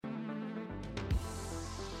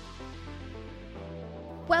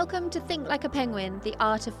Welcome to Think Like a Penguin, the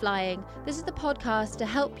art of flying. This is the podcast to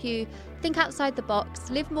help you think outside the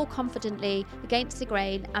box, live more confidently against the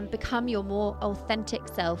grain, and become your more authentic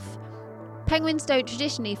self. Penguins don't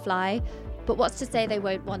traditionally fly, but what's to say they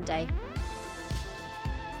won't one day?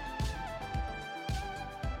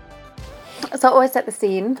 So I always set the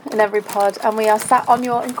scene in every pod, and we are sat on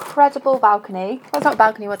your incredible balcony. Well, it's not a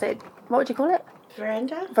balcony, was it? What would you call it?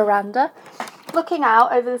 Veranda. Looking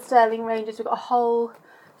out over the Stirling Ranges, we've got a whole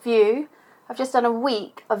view. I've just done a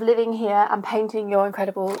week of living here and painting your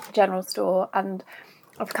incredible general store, and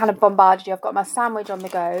I've kind of bombarded you. I've got my sandwich on the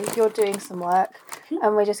go. You're doing some work,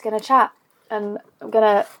 and we're just going to chat. And I'm going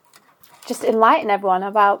to just enlighten everyone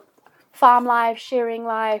about farm life, shearing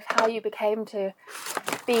life, how you became to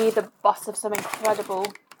be the boss of some incredible...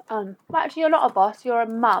 well, actually, you're not a boss. You're a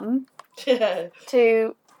mum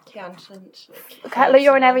to... Accountant.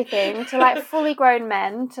 You're in everything. To like fully grown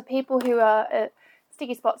men, to people who are at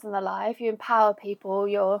sticky spots in their life. You empower people.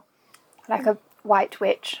 You're like a white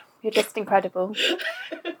witch. You're just incredible.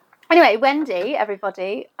 Anyway, Wendy,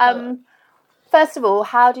 everybody. First of all,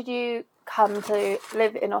 how did you come to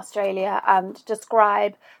live in Australia, and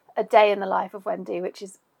describe a day in the life of Wendy, which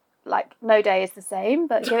is like no day is the same,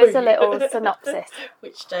 but give us a little synopsis.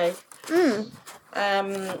 Which day?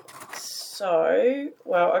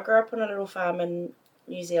 Well, I grew up on a little farm in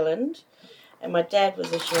New Zealand, and my dad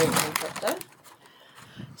was a shearing contractor.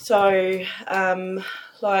 So,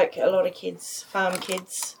 like a lot of kids, farm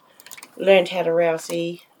kids, learned how to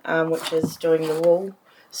rousey, which is doing the wool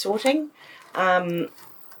sorting,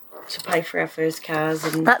 to pay for our first cars.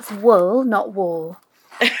 And that's wool, not wool.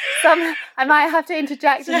 I might have to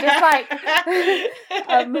interject and just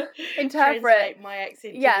interpret translate my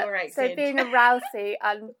accent to your accent. So being a rousey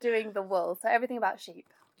and doing the wool, so everything about sheep.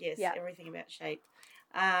 Yes, everything about sheep.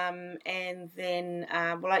 And then,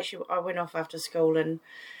 actually, I went off after school and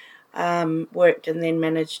worked and then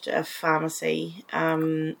managed a pharmacy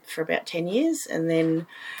for about 10 years. And then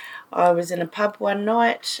I was in a pub one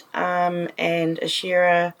night, and a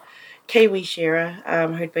shearer, Kiwi shearer,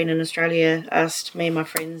 who'd been in Australia, asked me and my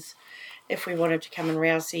friends if we wanted to come and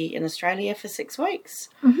rousey in Australia for 6 weeks.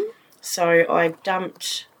 Mm-hmm. So I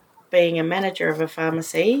dumped being a manager of a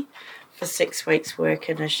pharmacy for 6 weeks' work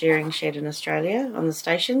in a shearing shed in Australia on the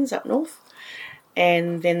stations up north.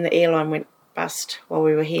 And then the airline went bust while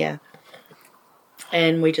we were here.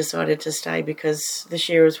 And we decided to stay because the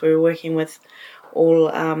shearers we were working with all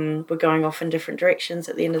were going off in different directions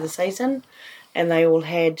at the end of the season, and they all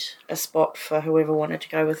had a spot for whoever wanted to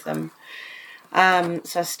go with them.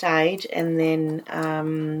 So I stayed, and then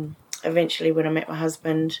eventually when I met my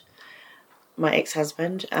husband, my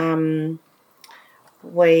ex-husband,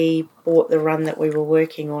 we bought the run that we were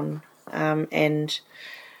working on, and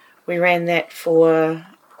we ran that for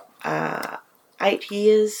 8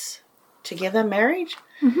 years together, married.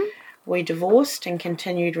 Mm-hmm. We divorced and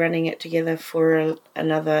continued running it together for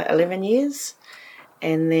another 11 years,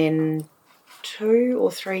 and then 2 or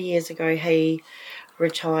 3 years ago he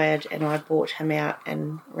retired and I bought him out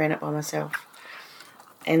and ran it by myself.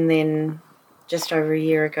 And then just over a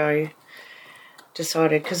year ago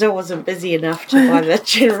decided, because I wasn't busy enough to buy the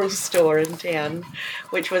general store in town,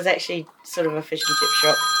 which was actually sort of a fish and chip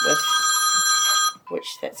shop, which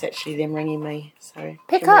that's actually them ringing me. So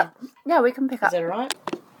pick up. Yeah, we can pick up. Is that all right?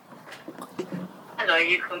 Hello,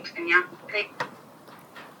 you continue.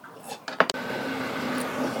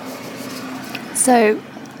 So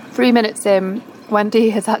 3 minutes in, Wendy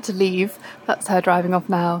has had to leave. That's her driving off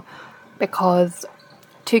now, because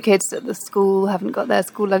 2 kids at the school haven't got their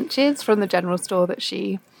school lunches from the general store that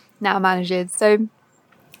she now manages. So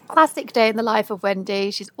classic day in the life of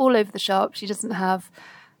Wendy. She's all over the shop. She doesn't have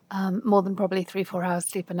more than probably 3-4 hours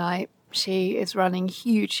sleep a night. She is running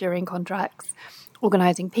huge shearing contracts,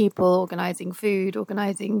 organising people, organising food,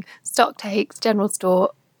 organising stock takes, general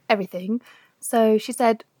store, everything. So she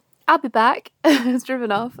said, I'll be back, has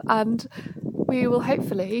driven off, and we will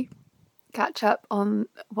hopefully catch up on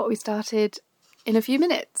what we started in a few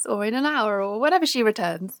minutes or in an hour or whenever she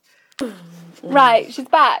returns. Right, she's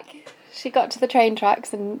back. She got to the train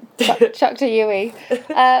tracks and chucked a Yui.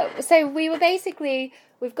 So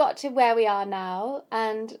we've got to where we are now,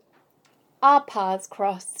 and our paths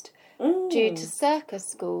crossed due to circus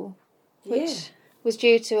school, which was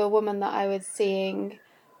due to a woman that I was seeing.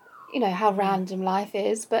 You know how random life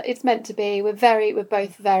is, but it's meant to be. We're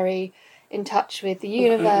both very in touch with the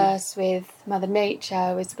universe, with Mother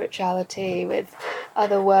Nature, with spirituality, with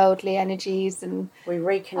otherworldly energies, and we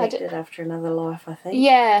reconnected after another life, I think.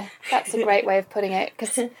 Yeah, that's a great way of putting it,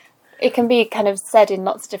 because it can be kind of said in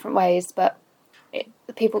lots of different ways, but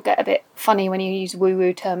people get a bit funny when you use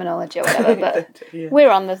woo-woo terminology or whatever, but Yeah. we're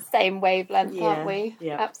on the same wavelength, aren't we?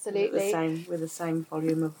 Yeah, Absolutely. We're the same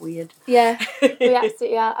volume of weird. Yeah, we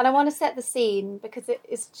absolutely are. And I want to set the scene because it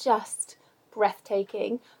is just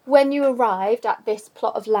breathtaking. When you arrived at this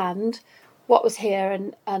plot of land, what was here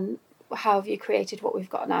and how have you created what we've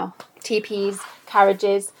got now? Teepees,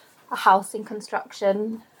 carriages, a house in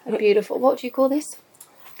construction, a beautiful, what do you call this?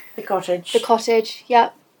 The cottage. The cottage, yeah.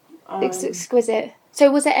 It's exquisite. So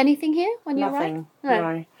was there anything here when you Nothing,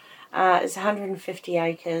 arrived? no. It's 150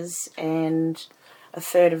 acres and a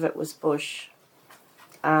third of it was bush.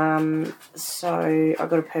 So I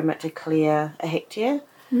got a permit to clear a hectare,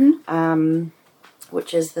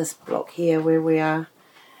 which is this block here where we are,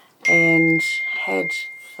 and had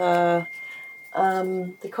the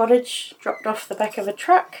cottage dropped off the back of a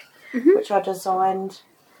truck, which I designed.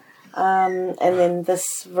 And then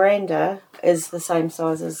this veranda is the same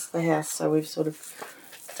size as the house, so we've sort of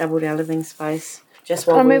doubled our living space. Just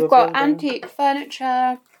while we were building. And we've got antique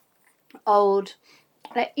furniture, old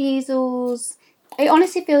easels. It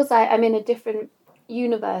honestly feels like I'm in a different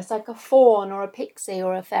universe, like a faun or a pixie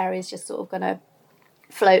or a fairy is just sort of going to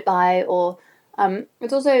float by. Or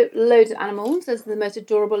there's also loads of animals. There's the most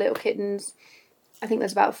adorable little kittens. I think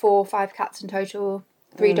there's about 4 or 5 cats in total,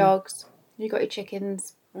 3 dogs. You got your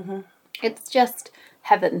chickens. Mm-hmm. It's just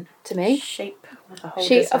heaven to me. Sheep with a whole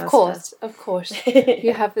sheep, disaster. of course.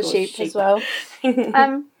 You have the sheep as well.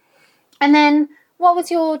 And then, what was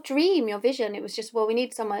your dream, your vision? It was just, well, we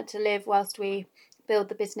need somewhere to live whilst we build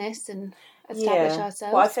the business and establish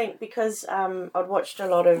ourselves. Well, I think because I'd watched a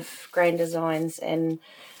lot of Grand Designs and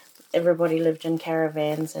everybody lived in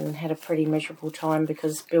caravans and had a pretty miserable time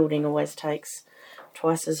because building always takes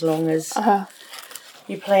twice as long as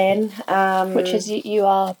you plan. Which is, you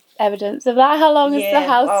are evidence of that. How long has the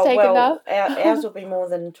house taken now? Ours will be more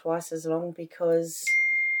than twice as long because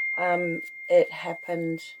it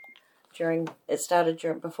happened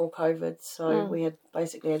before COVID, so we had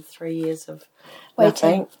 3 years of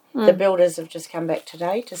waiting. Nothing. The builders have just come back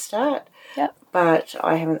today to start, but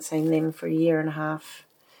I haven't seen them for a year and a half.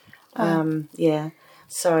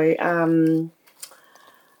 So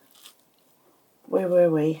where were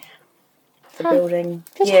we? The building.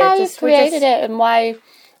 How you created it and why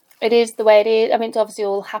it is the way it is. I mean, it's obviously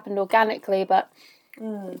all happened organically, but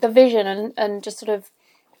the vision and just sort of,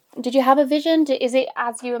 did you have a vision? Is it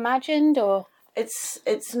as you imagined, or?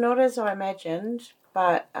 It's not as I imagined,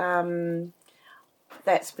 but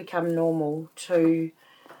that's become normal to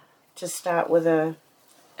start with a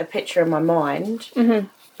picture in my mind. Mm-hmm.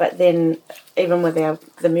 But then, even with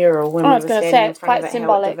the mural, when we were standing in front of it,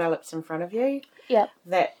 how it develops in front of you. Yeah.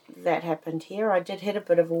 That happened here. I did hit a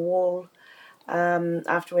bit of a wall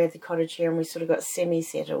after we had the cottage here, and we sort of got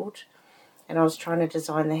semi-settled. And I was trying to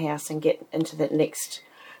design the house and get into that next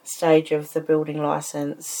stage of the building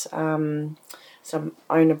license, some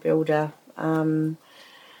owner-builder, and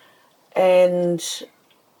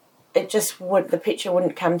it just the picture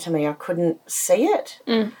wouldn't come to me. I couldn't see it.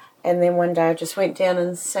 And then one day I just went down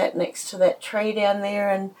and sat next to that tree down there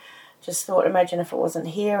and just thought, imagine if it wasn't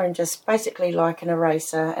here, and just basically like an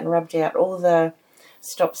eraser and rubbed out all the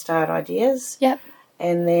stop-start ideas. Yep.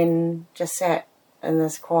 And then just sat in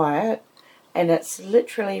this quiet, and it's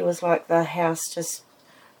literally was like the house just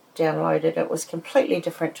downloaded. It was completely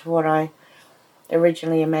different to what I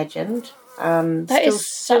originally imagined.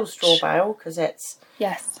 Still straw bale, because that's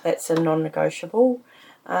a non-negotiable.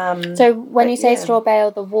 So when you say straw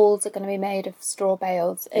bale, the walls are going to be made of straw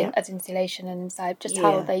bales as insulation inside, just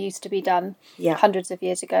how they used to be done hundreds of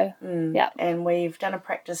years ago. Yeah. And we've done a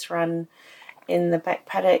practice run in the back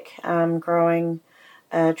paddock, growing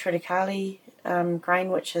triticale grain,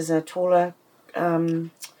 which is a taller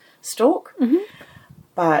stalk. Mm-hmm.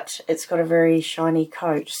 But it's got a very shiny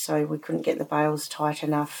coat, so we couldn't get the bales tight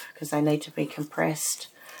enough because they need to be compressed.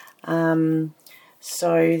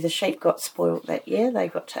 So the sheep got spoilt that year. They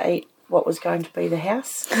got to eat what was going to be the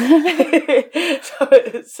house.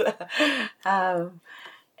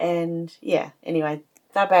 Anyway,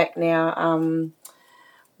 they're back now.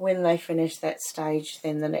 When they finish that stage,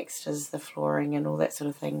 then the next is the flooring and all that sort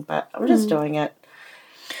of thing. But I'm just doing it.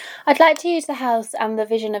 I'd like to use the house and the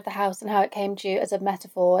vision of the house and how it came to you as a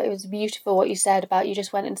metaphor. It was beautiful what you said about you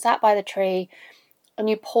just went and sat by the tree and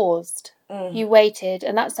you paused. You waited,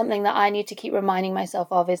 and that's something that I need to keep reminding myself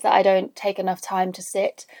of, is that I don't take enough time to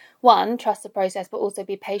sit. One, trust the process, but also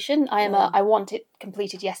be patient. I am I want it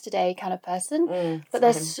completed yesterday kind of person. But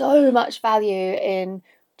there's so much value in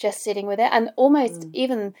just sitting with it. And almost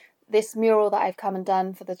even this mural that I've come and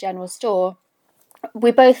done for the general store,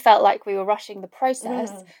 we both felt like we were rushing the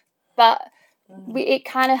process. But it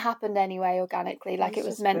kind of happened anyway, organically, like it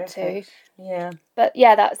was meant perfect. to. Yeah. But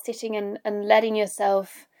yeah, that's sitting and letting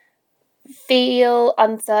yourself feel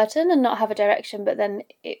uncertain and not have a direction, but then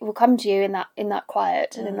it will come to you in that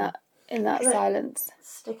quiet and in that silence.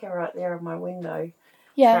 Sticker right there on my window.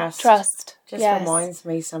 Yeah, trust. Just reminds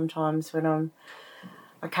me sometimes when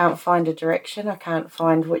I can't find a direction. I can't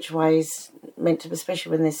find which way's meant to,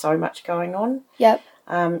 especially when there's so much going on. Yep.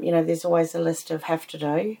 There's always a list of have to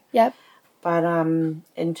do. Yep. But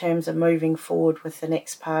in terms of moving forward with the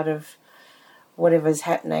next part of whatever's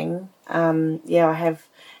happening, I have.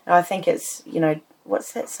 I think it's,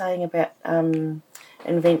 what's that saying about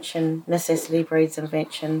invention? Necessity breeds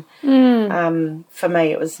invention. For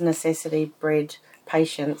me, it was necessity bred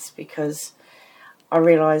patience, because I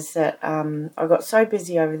realised that I got so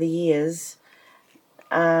busy over the years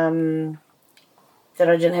that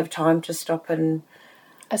I didn't have time to stop and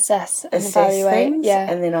assess and evaluate things. Yeah.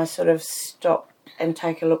 And then I sort of stop and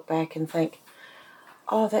take a look back and think,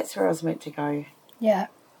 oh, that's where I was meant to go. Yeah.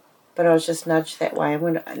 But I was just nudged that way.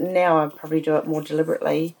 Now I probably do it more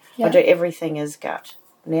deliberately. Yeah. I do everything as gut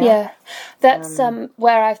now. Yeah. That's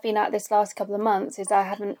where I've been at this last couple of months, is I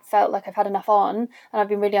haven't felt like I've had enough on, and I've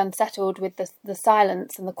been really unsettled with the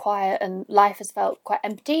silence and the quiet, and life has felt quite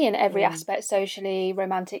empty in every aspect, socially,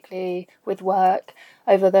 romantically, with work,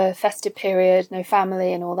 over the festive period, no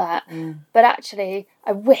family and all that. But actually,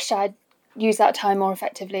 I wish I'd use that time more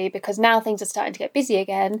effectively, because now things are starting to get busy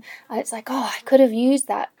again, and it's like, oh, I could have used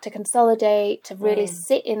that to consolidate, to really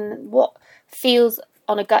sit in what feels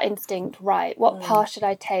on a gut instinct, right? What path should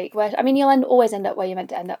I take? You'll always end up where you're meant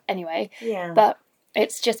to end up anyway. Yeah. But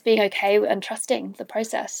it's just being okay and trusting the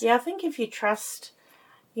process. Yeah, I think if you trust,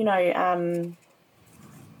 if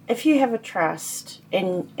you have a trust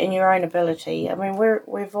in your own ability,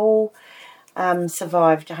 we've all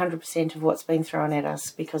survived 100% of what's been thrown at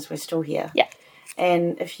us, because we're still here. Yeah.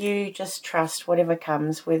 And if you just trust whatever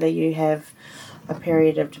comes, whether you have a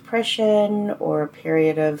period of depression or a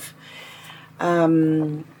period of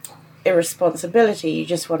irresponsibility, you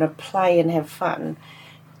just want to play and have fun,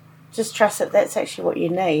 just trust that that's actually what you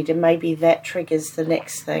need, and maybe that triggers the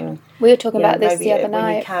next thing. We were talking about this the other night.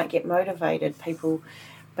 When you can't get motivated, people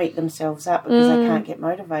beat themselves up because they can't get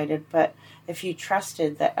motivated. But if you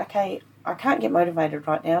trusted that, okay, I can't get motivated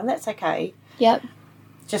right now, and that's okay. Yep.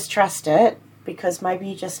 Just trust it, because maybe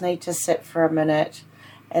you just need to sit for a minute,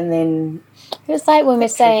 and then... It's like when we're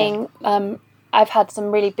saying, I've had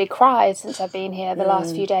some really big cries since I've been here the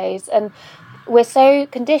last few days, and we're so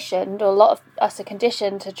conditioned, or a lot of us are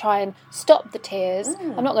conditioned, to try and stop the tears.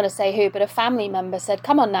 I'm not going to say who, but a family member said,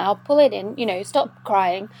 come on now, pull it in, stop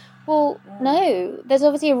crying. Well, no, there's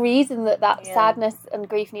obviously a reason that sadness and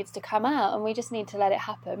grief needs to come out, and we just need to let it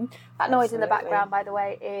happen. That noise in the background, by the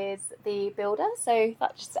way, is the builder, so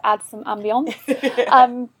that just adds some ambience.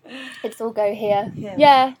 It's all go here.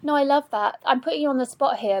 Yeah, no, I love that. I'm putting you on the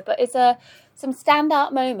spot here, but is there some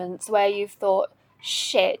standout moments where you've thought,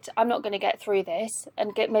 shit, I'm not going to get through this,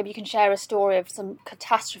 and maybe you can share a story of some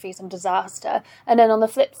catastrophe, some disaster, and then on the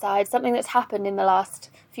flip side, something that's happened in the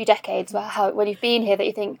last few decades when you've been here that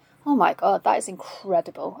you think, oh my God, that is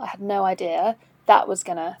incredible. I had no idea that was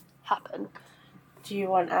going to happen. Do you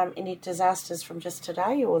want any disasters from just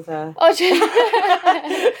today, or the... Oh, pick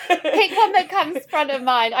one that comes front of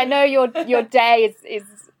mind. I know your day is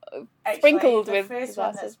sprinkled with disasters. The first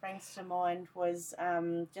one that springs to mind was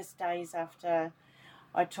just days after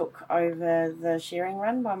I took over the shearing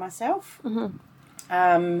run by myself.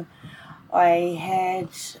 I had...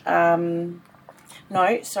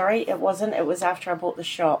 no, sorry, it wasn't. It was after I bought the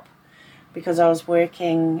shop, because I was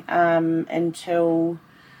working until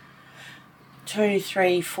 2,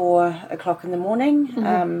 3, 4 o'clock in the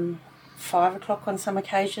morning, 5 o'clock on some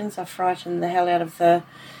occasions. I frightened the hell out of the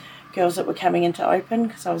girls that were coming in to open,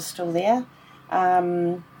 because I was still there.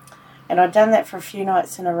 And I'd done that for a few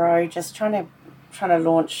nights in a row, just trying to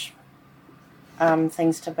launch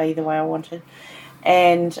things to be the way I wanted.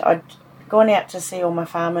 And I'd gone out to see all my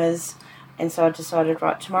farmers, and so I decided,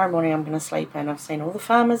 right, tomorrow morning I'm going to sleep in. I've seen all the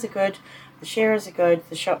farmers are good, the shearers are good,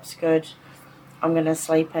 the shop's good. I'm going to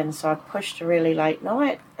sleep in. So I pushed a really late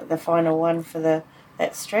night, the final one for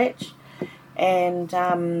that stretch, and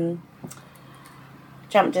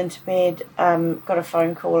jumped into bed. Got a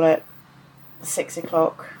phone call at 6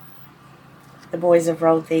 o'clock. The boys have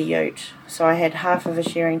rolled their ute. So I had half of a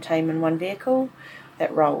shearing team in one vehicle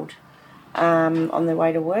that rolled on their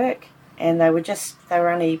way to work. And they were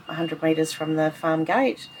only 100 metres from the farm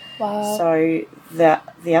gate. Wow. So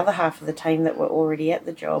the other half of the team that were already at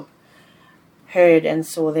the job heard and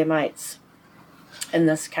saw their mates in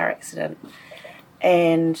this car accident.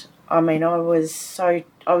 And I was so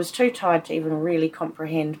I was too tired to even really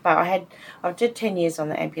comprehend. But I did 10 years on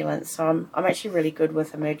the ambulance, so I'm actually really good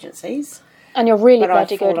with emergencies. And you're really But I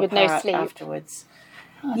bloody fall good with no apart sleep. afterwards.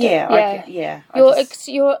 I Yeah.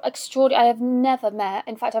 You're extraordinary. I have never met.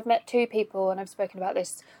 In fact, I've met 2 people, and I've spoken about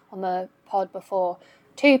this on the pod before.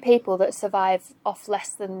 2 people that survive off less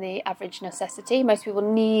than the average necessity. Most people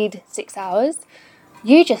need 6 hours.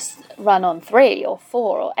 You just run on 3 or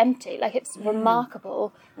 4 or empty. Like, it's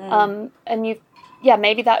remarkable. And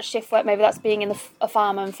maybe that's shift work. Maybe that's being in a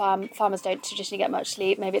farm, and farmers don't traditionally get much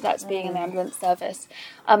sleep. Maybe that's being in the ambulance service.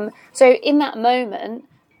 So in that moment,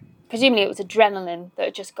 presumably it was adrenaline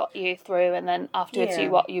that just got you through, and then afterwards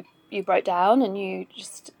you broke down and you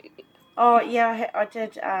just... Oh yeah, I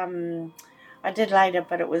did. I did later,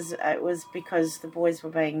 but it was because the boys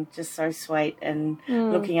were being just so sweet and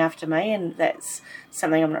looking after me, and that's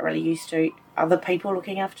something I'm not really used to. Other people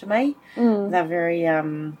looking after me, they're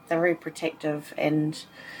very protective, and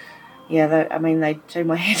they do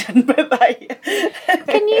my head in, but they.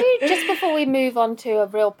 Can you, just before we move on to a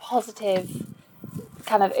real positive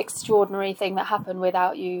kind of extraordinary thing that happened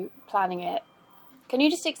without you planning it, can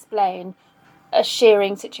you just explain a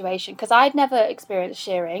shearing situation? Because I'd never experienced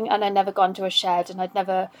shearing, and I'd never gone to a shed, and I'd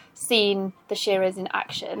never seen the shearers in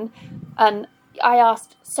action, and I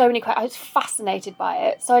asked so many questions. I was fascinated by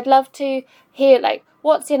it, so I'd love to hear, like,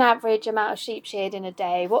 what's an average amount of sheep sheared in a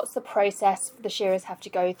day? What's the process the shearers have to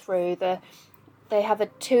go through? They have a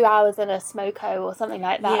 2 hours in a smoko or something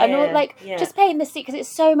like that. Just painting the scene, because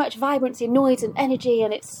it's so much vibrancy, noise and energy,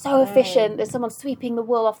 and it's so efficient. There's someone sweeping the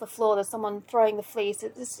wool off the floor. There's someone throwing the fleece.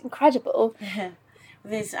 It's incredible.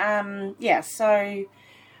 There's the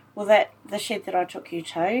shed that I took you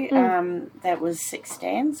to, that was 6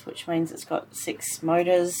 stands, which means it's got 6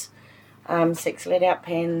 motors, 6 let-out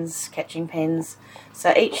pens, catching pens.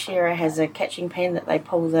 So each shearer has a catching pen that they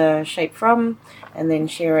pull the sheep from, and then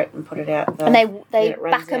shear it and put it out. And they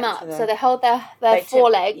back them up, so they hold their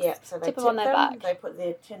forelegs, tip them on their back.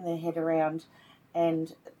 They turn their head around,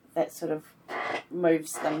 and that sort of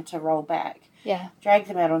moves them to roll back. Yeah. Drag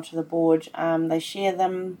them out onto the board. They shear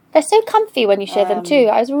them. They're so comfy when you shear them too.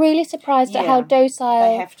 I was really surprised at how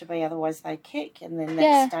docile. They have to be, otherwise they kick, and then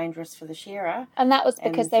that's dangerous for the shearer. And that was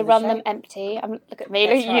because they run them empty. Look at me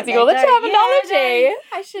using all all the terminology.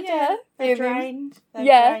 I should have. They're drained.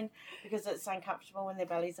 Drained because it's uncomfortable when their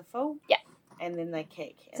bellies are full. Yeah. And then they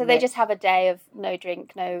kick. So they just have a day of no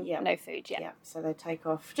drink, no food. Yeah. Yeah. So they take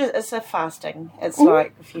off. It's a fasting. It's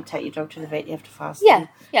like if you take your dog to the vet, you have to fast. Yeah.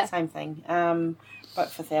 Yeah. Same thing.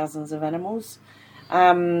 But for thousands of animals.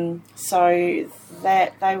 So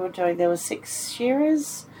that they were doing. There were 6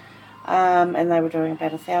 shearers, and they were doing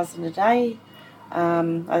about 1,000 a day. I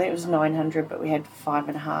think it was 900, but we had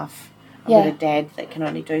 5.5. I've got a dad that can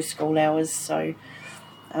only do school hours, so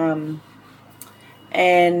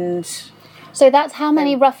So that's how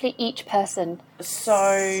many roughly each person?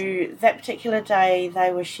 So that particular day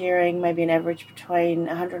they were shearing maybe an average between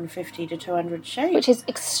 150 to 200 sheep. Which is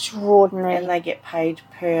extraordinary. And they get paid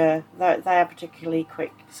per... They are particularly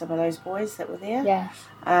quick, some of those boys that were there. Yeah.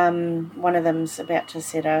 One of them's about to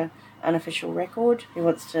set an unofficial record. He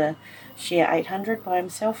wants to shear 800 by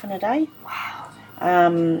himself in a day. Wow.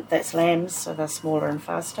 That's lambs, so they're smaller and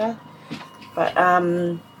faster. But...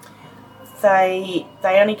 They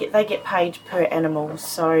get paid per animal,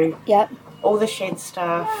 so all the shed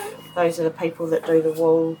staff, those are the people that do the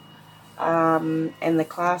wool, and the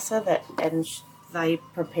classer and they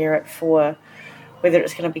prepare it for whether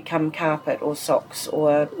it's going to become carpet or socks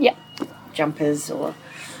or jumpers or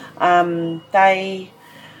they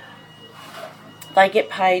get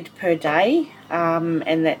paid per day,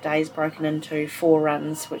 and that day is broken into 4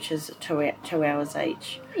 runs, which is 2 hours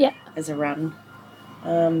each as a run.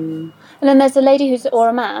 And then there's a lady or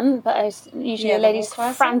a man, but it's usually a lady who's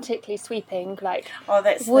frantically sweeping, like,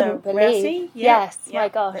 that's wouldn't the believe. Rousey? Yes, my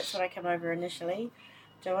gosh. That's what I came over initially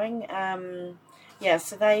doing.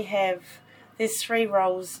 So there's 3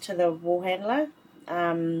 roles to the wool handler.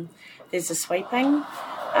 There's the sweeping,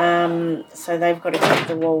 so they've got to keep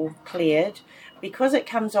the wool cleared. Because it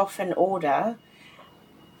comes off in order,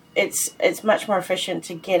 it's much more efficient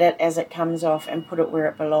to get it as it comes off and put it where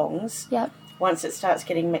it belongs. Yep. Once it starts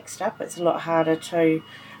getting mixed up, it's a lot harder to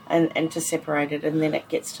separate it, and then it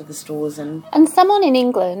gets to the stores. And someone in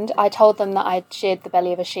England, I told them that I'd sheared the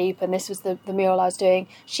belly of a sheep, and this was the mural I was doing.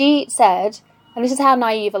 She said, and this is how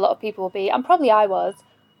naive a lot of people will be, and probably I was,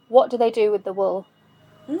 what do they do with the wool?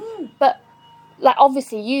 But like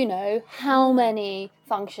obviously you know how many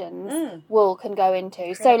functions wool can go into.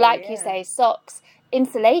 Incredible, so like you yeah. say, socks,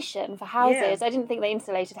 insulation for houses. Yeah. I didn't think they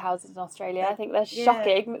insulated houses in Australia. I think they're Yeah.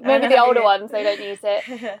 shocking. Maybe the older Yeah. ones, they don't use it.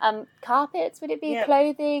 Carpets, would it be? Yep.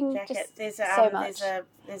 Clothing? Jacket. Just There's so much.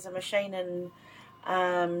 there's a machine in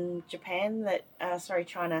Japan that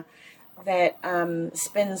China that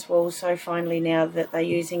spins wool so finely now that they're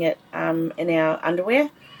using it in our underwear.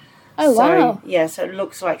 Oh, so, wow. Yeah, so it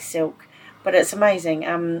looks like silk, but it's amazing.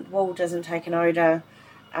 Wool doesn't take an odour.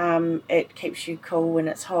 It keeps you cool when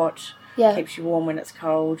it's hot. Yeah. Keeps you warm when it's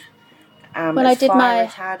cold. When I did my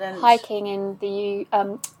retardant. hiking in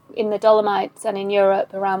the Dolomites and in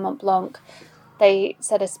Europe around Mont Blanc, they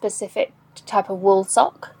said a specific type of wool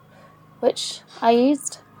sock, which I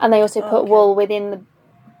used, and they also put wool within the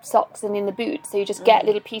socks and in the boots, so you just get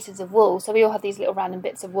little pieces of wool. So we all had these little random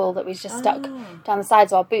bits of wool that we just stuck down the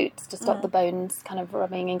sides of our boots to stop the bones kind of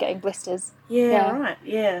rubbing and getting blisters. Yeah, right.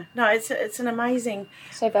 Yeah, no, it's an amazing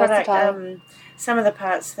so product. versatile. Some of the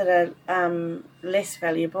parts that are less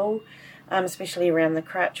valuable, especially around the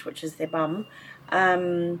crutch, which is their bum.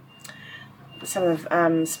 Some of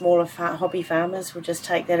smaller hobby farmers will just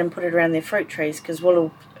take that and put it around their fruit trees because wool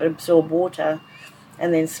will absorb water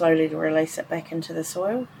and then slowly release it back into the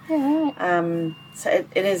soil. Yeah, right. So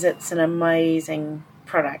it's an amazing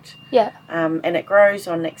product. Yeah. And it grows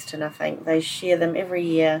on next to nothing. They shear them every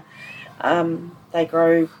year. They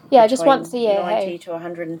grow just once a year. 90 to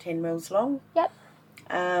 110 mils long. Yep.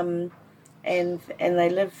 And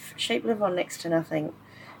sheep live on next to nothing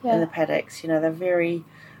Yeah. in the paddocks. You know, they're very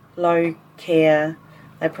low care.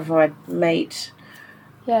 They provide meat,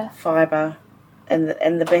 fibre, and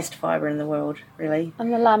the best fibre in the world, really.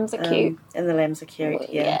 And the lambs are cute. And the lambs are cute,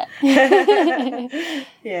 yeah.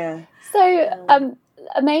 Yeah. So,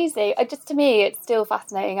 amazing. Just to me, it's still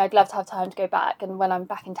fascinating. I'd love to have time to go back, and when I'm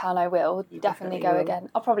back in town, I will definitely go again.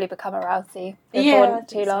 I'll probably become a Rousey before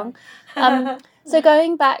too long. So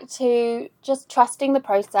going back to just trusting the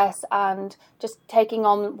process and just taking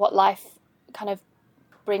on what life kind of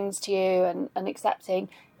brings to you and accepting.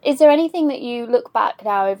 Is there anything that you look back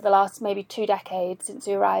now over the last maybe 2 decades since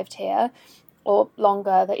you arrived here or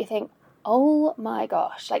longer that you think, oh my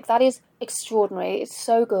gosh, like that is extraordinary. It's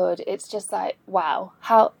so good. It's just like, wow,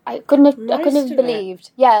 how I couldn't have believed.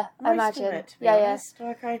 Yeah, I imagine. Of it, to be honest.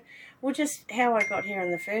 Like just how I got here in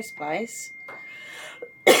the first place.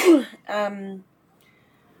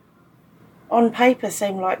 On paper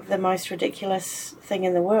seemed like the most ridiculous thing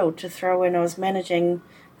in the world to throw in. I was managing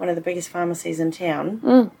one of the biggest pharmacies in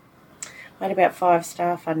town. I had about 5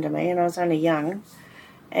 staff under me and I was only young,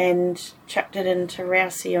 and chucked it into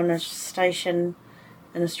Rousey on a station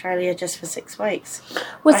in Australia just for 6 weeks.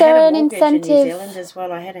 Was there an incentive in New Zealand as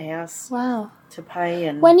well? I had a house to pay.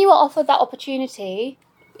 And when you were offered that opportunity,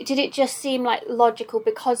 did it just seem like logical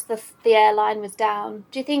because the airline was down?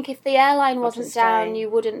 Do you think if the airline wasn't down, you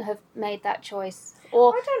wouldn't have made that choice?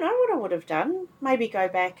 Or I don't know what I would have done. Maybe go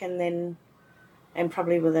back and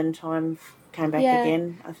probably within time came back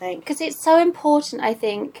again, I think. Because it's so important, I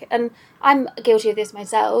think, and I'm guilty of this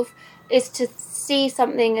myself, is to see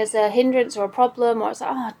something as a hindrance or a problem, or it's like,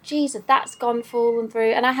 oh, Jesus, that's fallen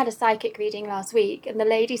through. And I had a psychic reading last week, and the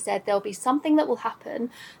lady said there'll be something that will happen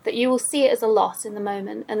that you will see it as a loss in the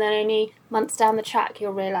moment, and then only months down the track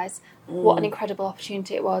you'll realise what an incredible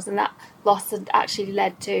opportunity it was, and that loss had actually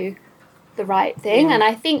led to the right thing. And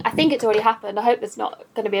I think it's already happened. I hope there's not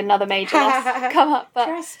going to be another major loss come up. But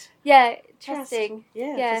trusting.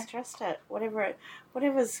 Just trust it.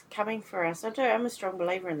 Whatever's coming for us. I'm a strong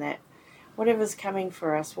believer in that. Whatever's coming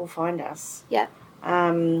for us will find us. Yeah.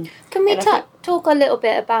 Can we talk a little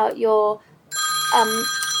bit about your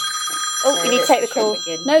Sorry, you need to take the call.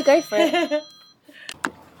 No, go for it.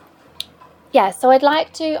 Yeah, so I'd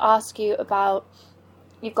like to ask you about,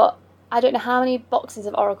 you've got, I don't know how many boxes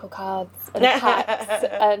of oracle cards and packs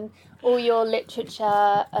and all your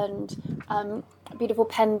literature and beautiful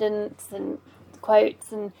pendants and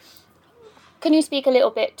quotes. And can you speak a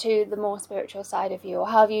little bit to the more spiritual side of you, or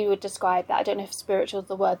how you would describe that? I don't know if spiritual is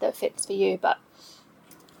the word that fits for you, but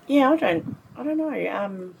yeah, I don't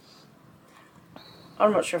know.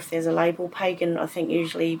 I'm not sure if there's a label. Pagan, I think,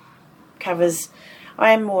 usually covers.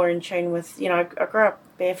 I am more in tune with, I grew up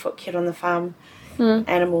barefoot kid on the farm.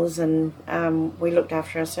 Animals, and we looked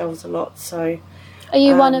after ourselves a lot. So, are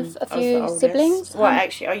you one of a few siblings? Well,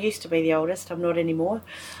 actually, I used to be the oldest. I'm not anymore.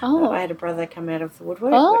 Oh, I had a brother come out of the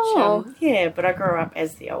woodwork. Oh, which, but I grew up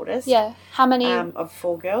as the oldest. Yeah. How many? Of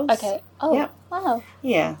 4 girls. Okay. Oh, yep. Wow.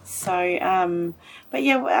 Yeah. So, but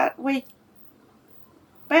yeah, we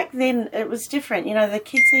back then it was different. The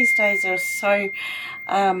kids these days are so,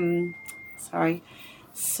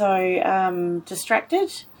 so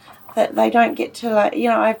distracted that they don't get to, like, you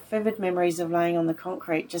know, I have vivid memories of laying on the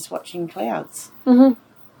concrete just watching clouds and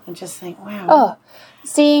just think, wow. Oh,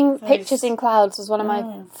 seeing pictures in clouds was one of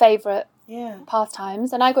my favourite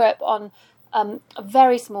pastimes. And I grew up on a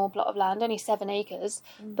very small plot of land, only 7 acres,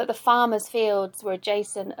 but the farmer's fields were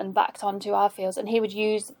adjacent and backed onto our fields, and he would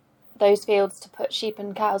use those fields to put sheep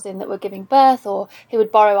and cows in that were giving birth, or he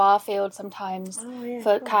would borrow our field sometimes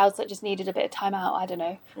for cows that just needed a bit of time out, I don't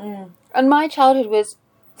know. And my childhood was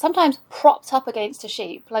sometimes propped up against a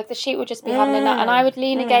sheep, like the sheep would just be having a nap and I would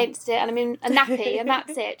lean against it, and I'm in a nappy and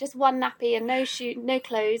that's it, just one nappy and no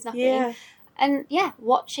clothes, nothing. And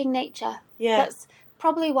watching nature. That's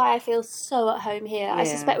probably why I feel so at home here. I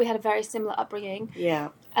suspect we had a very similar upbringing.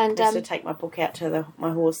 And I used to take my book out to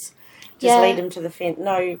my horse, just lead him to the fence,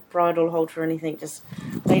 no bridle halter or anything, just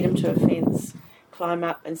lead him to a fence, climb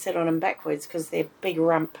up and sit on him backwards because their big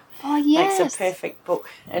rump makes a perfect book,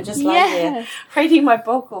 and just lay there reading my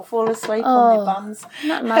book or fall asleep on their bums. Isn't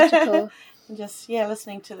that magical? And just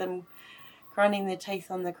listening to them grinding their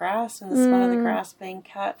teeth on the grass and the smell of the grass being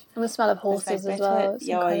cut. And the smell of horses as well.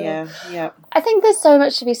 Yeah. I think there's so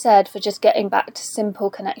much to be said for just getting back to simple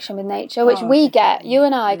connection with nature, which we get, you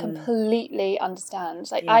and I completely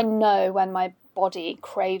understand. Like, I know when my body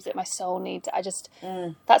craves it, my soul needs it. I just,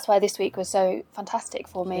 that's why this week was so fantastic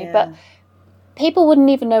for me. But people wouldn't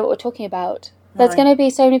even know what we're talking about. There's going to be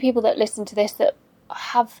so many people that listen to this that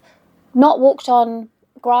have not walked on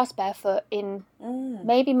grass barefoot in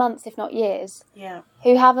maybe months, if not years,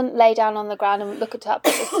 who haven't lay down on the ground and looked up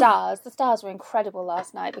at the stars. The stars were incredible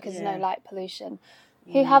last night because there's no light pollution.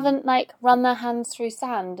 Who haven't, like, run their hands through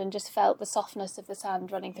sand and just felt the softness of the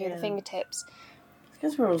sand running through the fingertips. It's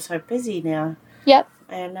because we're all so busy now. Yep.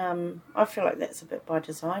 And I feel like that's a bit by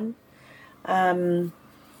design.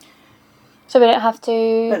 So we don't have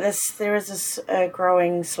to... But there is a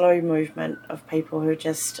growing slow movement of people who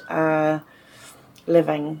just are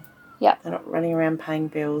living. Yeah. They're not running around paying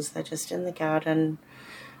bills. They're just in the garden,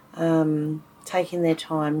 taking their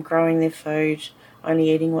time, growing their food,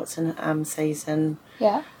 only eating what's in season.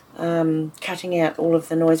 Yeah. Cutting out all of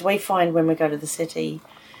the noise. We find when we go to the city,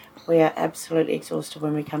 we are absolutely exhausted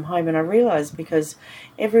when we come home. And I realise because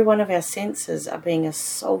every one of our senses are being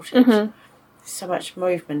assaulted. So much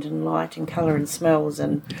movement and light and colour and smells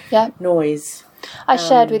and noise. I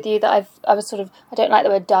shared with you that I was sort of, I don't like the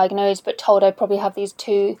word diagnosed, but told I probably have these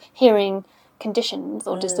 2 hearing conditions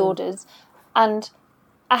or disorders, and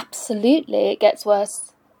absolutely it gets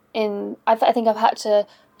worse. I think I've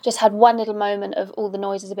had one little moment of all the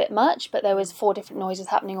noises a bit much, but there was 4 different noises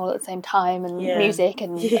happening all at the same time, and music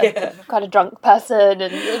and a kind of drunk person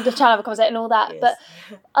and the channel of a conversation and all that. But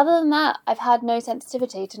other than that, I've had no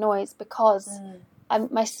sensitivity to noise because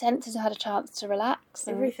my senses have had a chance to relax.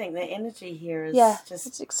 Everything, the energy here is just...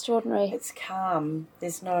 it's extraordinary. It's calm.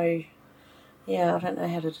 There's no... I don't know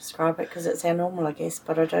how to describe it because it's our normal, I guess,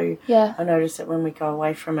 but I do... I notice it when we go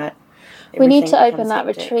away from it. We need to open that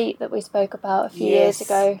retreat that we spoke about a few years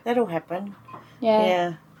ago. That'll happen.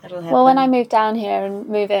 Yeah, that'll happen. Well, when I move down here and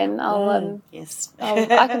move in, I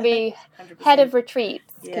can be 100%. Head of retreats.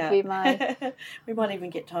 Could be my. We might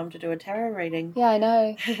even get time to do a tarot reading. Yeah, I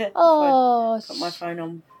know. Oh, put my phone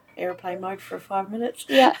on airplane mode for 5 minutes.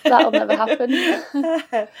 Yeah, that'll never happen.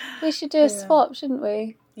 We should do a swap, shouldn't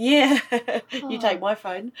we? Yeah, you take my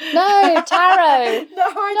phone. No, tarot. No,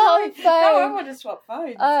 I don't. Phone. No, I want to swap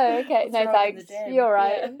phones. Oh, okay. No, thanks. You're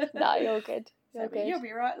right. Yeah. No, you're good. You'll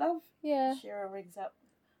be right, love. Yeah. Cheryl rings up.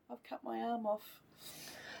 I've cut my arm off.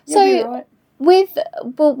 You'll be right. We'll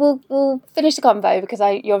finish the convo because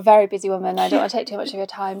you're a very busy woman. I don't want to take too much of your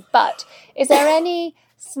time. But is there any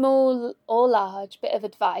small or large bit of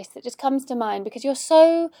advice that just comes to mind, because you're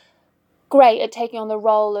so great at taking on the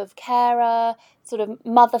role of carer, sort of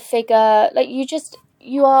mother figure, like you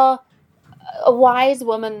are a wise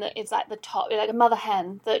woman that is like the top, like a mother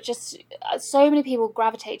hen, that just so many people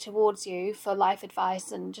gravitate towards you for life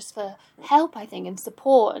advice and just for help, I think, and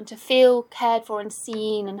support, and to feel cared for and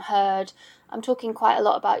seen and heard. I'm talking quite a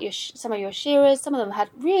lot about some of your shearers. Some of them had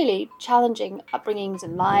really challenging upbringings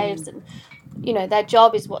and lives, and their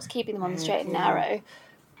job is what's keeping them on the straight and narrow.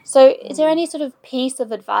 So is there any sort of piece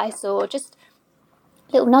of advice or just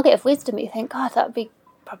a little nugget of wisdom that you think, God, that would be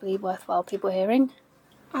probably worthwhile people hearing?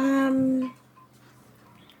 I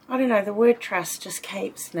don't know, the word trust just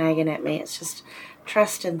keeps nagging at me. It's just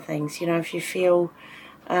trust in things. If you feel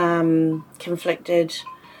conflicted,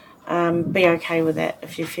 be okay with that.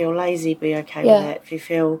 If you feel lazy, be okay with that. If you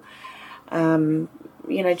feel,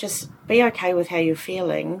 just be okay with how you're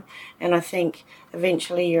feeling. And I think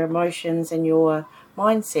eventually your emotions and your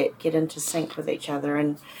mindset get into sync with each other,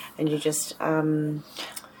 and you just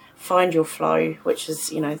find your flow, which is,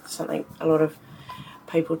 something a lot of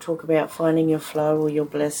people talk about, finding your flow or your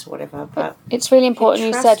bliss, whatever. But it's really important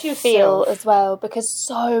you said yourself. Feel as well, because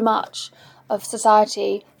so much of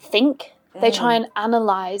society think. They try and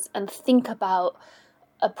analyse and think about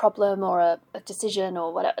a problem or a decision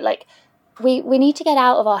or whatever. Like, we need to get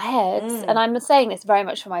out of our heads, and I'm saying this very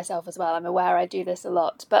much for myself as well. I'm aware I do this a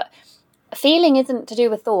lot, but feeling isn't to do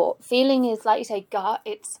with thought. Feeling is, like you say, gut.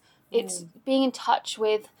 It's being in touch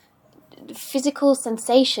with physical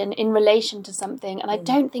sensation in relation to something, and I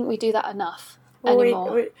don't think we do that enough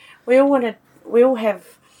anymore. We all have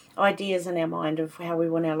ideas in our mind of how we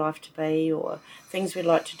want our life to be, or things we'd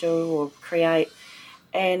like to do or create,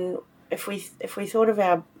 and if we thought of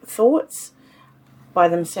our thoughts by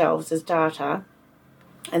themselves as data,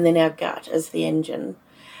 and then our gut as the engine,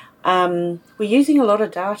 we're using a lot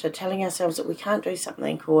of data telling ourselves that we can't do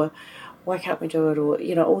something, or why can't we do it, or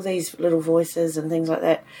all these little voices and things like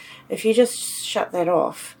that. If you just shut that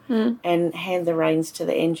off and hand the reins to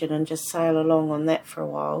the engine and just sail along on that for a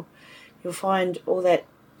while, you'll find all that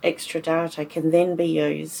extra data can then be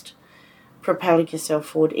used propelling yourself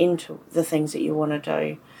forward into the things that you want to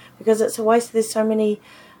do, because it's a waste. There's so many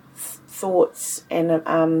thoughts and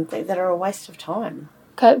that are a waste of time.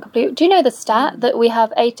 Completely. Do you know the stat that we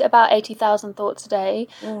have about 80,000 thoughts a day,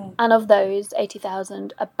 and of those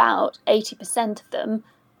 80,000, about 80% of them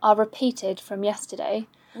are repeated from yesterday,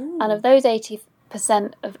 and of those 80%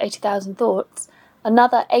 of 80,000 thoughts,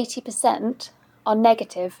 another 80% are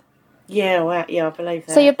negative. Yeah, well, yeah, I believe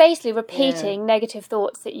that. So you're basically repeating negative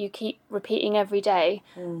thoughts that you keep repeating every day.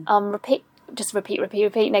 Repeat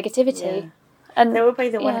negativity. Yeah. And that would be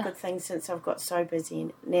the one good thing, since I've got so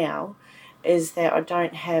busy now, is that I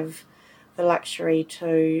don't have the luxury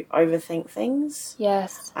to overthink things.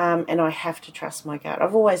 Yes. And I have to trust my gut.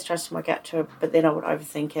 I've always trusted my gut but then I would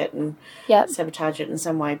overthink it and sabotage it in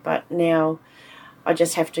some way. But now I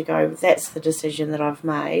just have to go, that's the decision that I've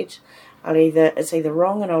made. It's either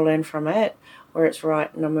wrong and I'll learn from it, or it's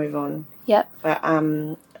right and I'll move on. Yep. But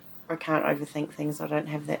I can't overthink things. I don't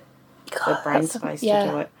have the brain space to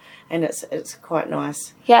do it. And it's quite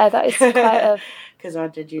nice. Yeah, that is quite a because I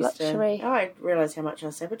did used luxury. to. I realised how much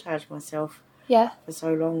I sabotaged myself. Yeah. For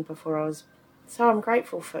so long before I was. So I'm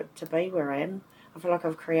grateful to be where I am. I feel like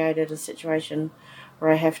I've created a situation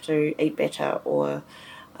where I have to eat better or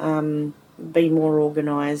be more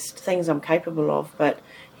organised. Things I'm capable of, but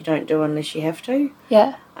you don't do unless you have to.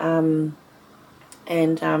 Yeah. And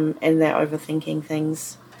that overthinking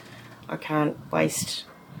things, I can't waste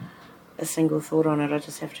a single thought on it. I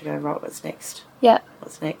just have to go, right, what's next? Yeah.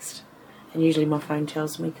 What's next? And usually my phone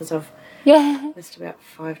tells me, because I've missed about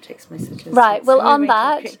 5 text messages. Right, well, on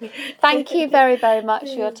that, thank you very, very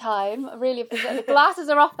much for your time. I really appreciate it. The glasses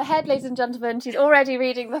are off the head, ladies and gentlemen. She's already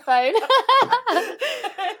reading the phone.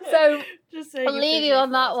 So I'll leave you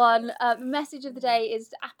on that one. The message of the day is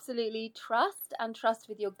to absolutely trust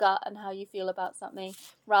with your gut and how you feel about something,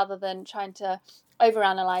 rather than trying to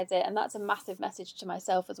overanalyze it. And that's a massive message to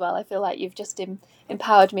myself as well. I feel like you've just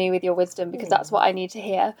empowered me with your wisdom, because that's what I need to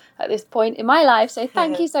hear at this point in my life. So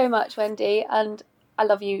thank you so much, Wendy, and I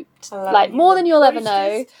love you more than you'll ever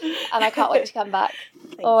know, and I can't wait to come back.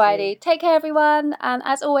 Alrighty, take care everyone, and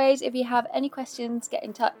as always, if you have any questions, get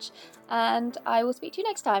in touch, and I will speak to you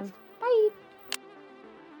next time. Bye.